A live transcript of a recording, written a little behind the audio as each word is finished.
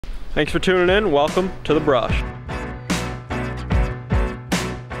Thanks for tuning in. Welcome to the brush.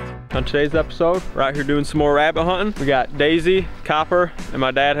 On today's episode, we're out here doing some more rabbit hunting. We got Daisy, Copper, and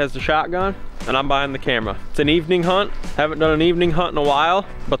my dad has the shotgun, and I'm behind the camera. It's an evening hunt. Haven't done an evening hunt in a while,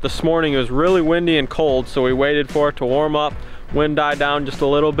 but this morning it was really windy and cold, so we waited for it to warm up. Wind died down just a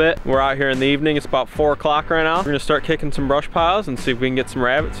little bit. We're out here in the evening. It's about 4 o'clock right now. We're gonna start kicking some brush piles and see if we can get some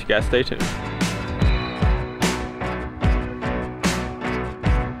rabbits. You guys stay tuned.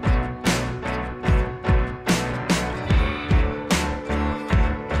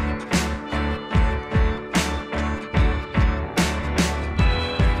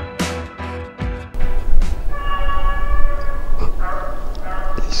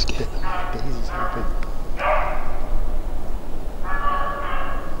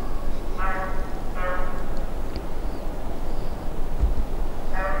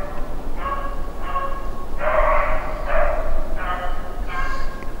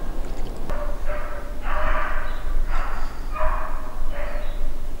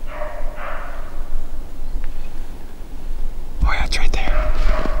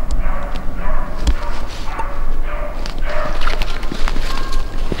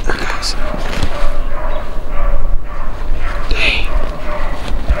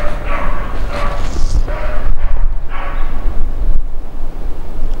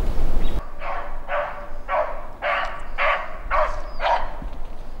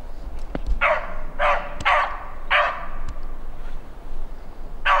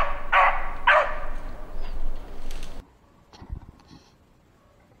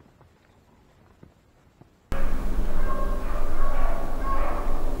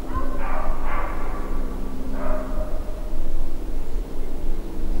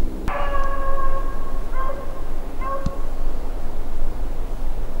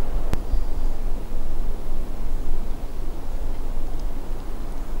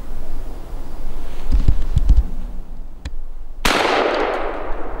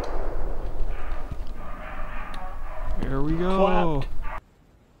 Here we go.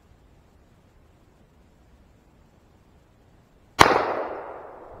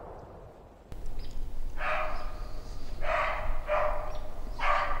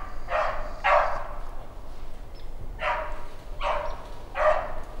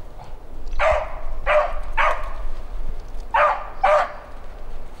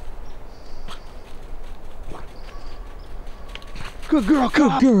 Good girl,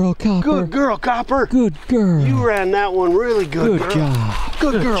 Cop. Good girl, Copper. Good girl, Copper. Good girl. You ran that one really good, Good girl. job.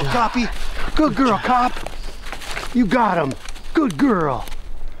 Good girl, Coppy. Good girl, Cop. You got him. Good girl.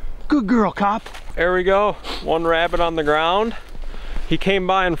 Good girl, Cop. There we go. One rabbit on the ground. He came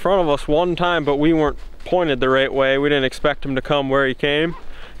by in front of us one time, but we weren't pointed the right way. We didn't expect him to come where he came,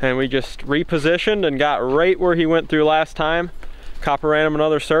 and we just repositioned and got right where he went through last time. Copper ran him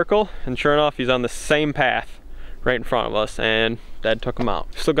another circle, and sure enough, he's on the same path right in front of us, and Dad took him out.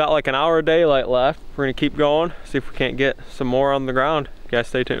 Still got like an hour of daylight left. We're gonna keep going, see if we can't get some more on the ground. You guys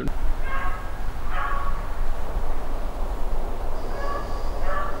stay tuned.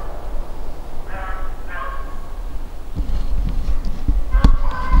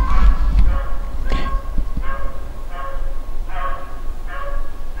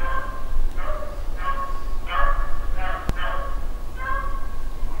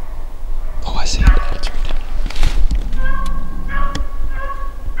 Oh, I see it. It's right there.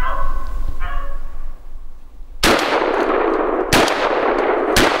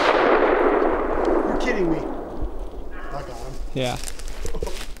 Yeah.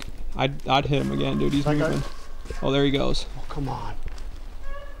 I'd hit him again, dude. He's moving. Oh, there he goes. Oh, come on.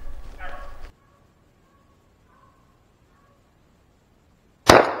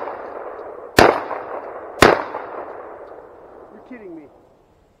 You're kidding me.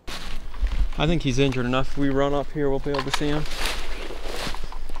 I think he's injured enough. If we run up here, we'll be able to see him.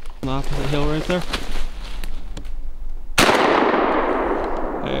 On the opposite hill right there.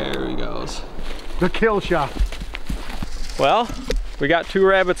 There he goes. The kill shot. Well, we got 2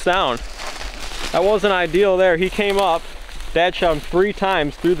 rabbits down. That wasn't ideal there. He came up, Dad shot him 3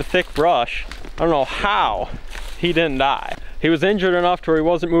 times through the thick brush. I don't know how he didn't die. He was injured enough to where he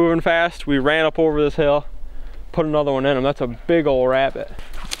wasn't moving fast. We ran up over this hill, put another one in him. That's a big old rabbit.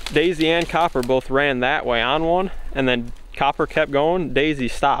 Daisy and Copper both ran that way on one, and then Copper kept going. Daisy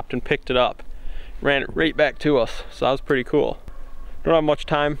stopped and picked it up. Ran it right back to us, so that was pretty cool. Don't have much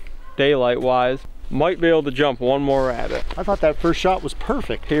time, daylight wise. Might be able to jump one more rabbit. I thought that first shot was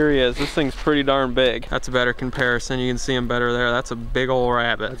perfect. Here he is. This thing's pretty darn big. That's a better comparison. You can see him better there. That's a big old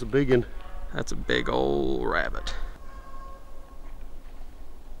rabbit. That's a big one. That's a big old rabbit.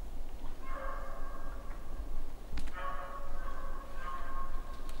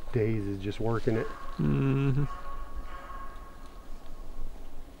 Daze is just working it. Mm-hmm.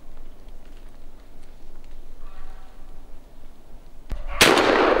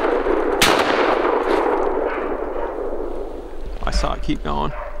 I saw it keep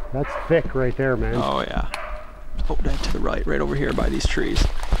going. That's thick right there, man. Oh yeah. Oh, that to the right over here by these trees.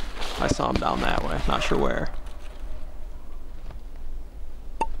 I saw him down that way, not sure where.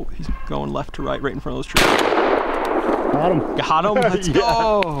 Oh, he's going left to right in front of those trees. Got him. Got him? Let's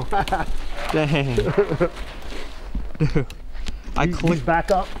go! Dang. Dude. He's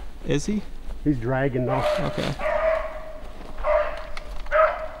back up. Is he? He's dragging though. Okay.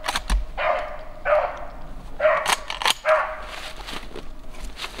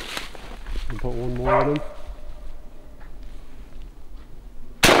 Put one more in him.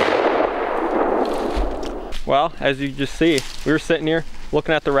 Well, as you just see, we were sitting here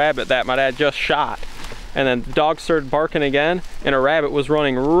looking at the rabbit that my dad just shot. And then the dog started barking again, and a rabbit was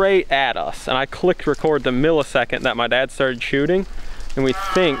running right at us. And I clicked record the millisecond that my dad started shooting, and we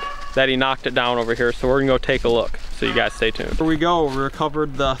think that he knocked it down over here. So we're gonna go take a look. So you guys stay tuned. Here we go, we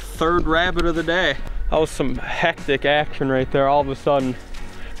recovered the third rabbit of the day. That was some hectic action right there. All of a sudden,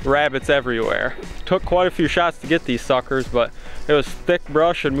 rabbits everywhere. Took quite a few shots to get these suckers, but it was thick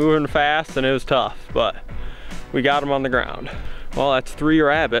brush and moving fast, and it was tough, but we got them on the ground. Well, that's 3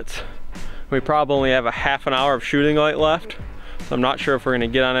 rabbits. We probably only have a half an hour of shooting light left, so I'm not sure if we're gonna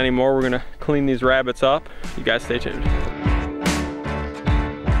get on any more. We're gonna clean these rabbits up. You guys stay tuned.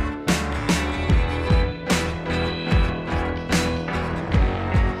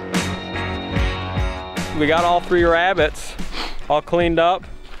 We got all 3 rabbits all cleaned up.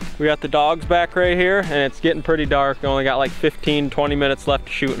 We got the dogs back right here, and it's getting pretty dark. We only got like 15-20 minutes left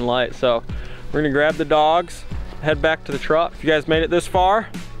to shoot in light, so we're gonna grab the dogs, head back to the truck. If you guys made it this far,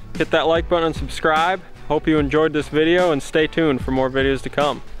 hit that like button and subscribe. Hope you enjoyed this video, and stay tuned for more videos to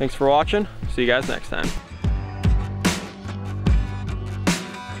come. Thanks for watching. See you guys next time.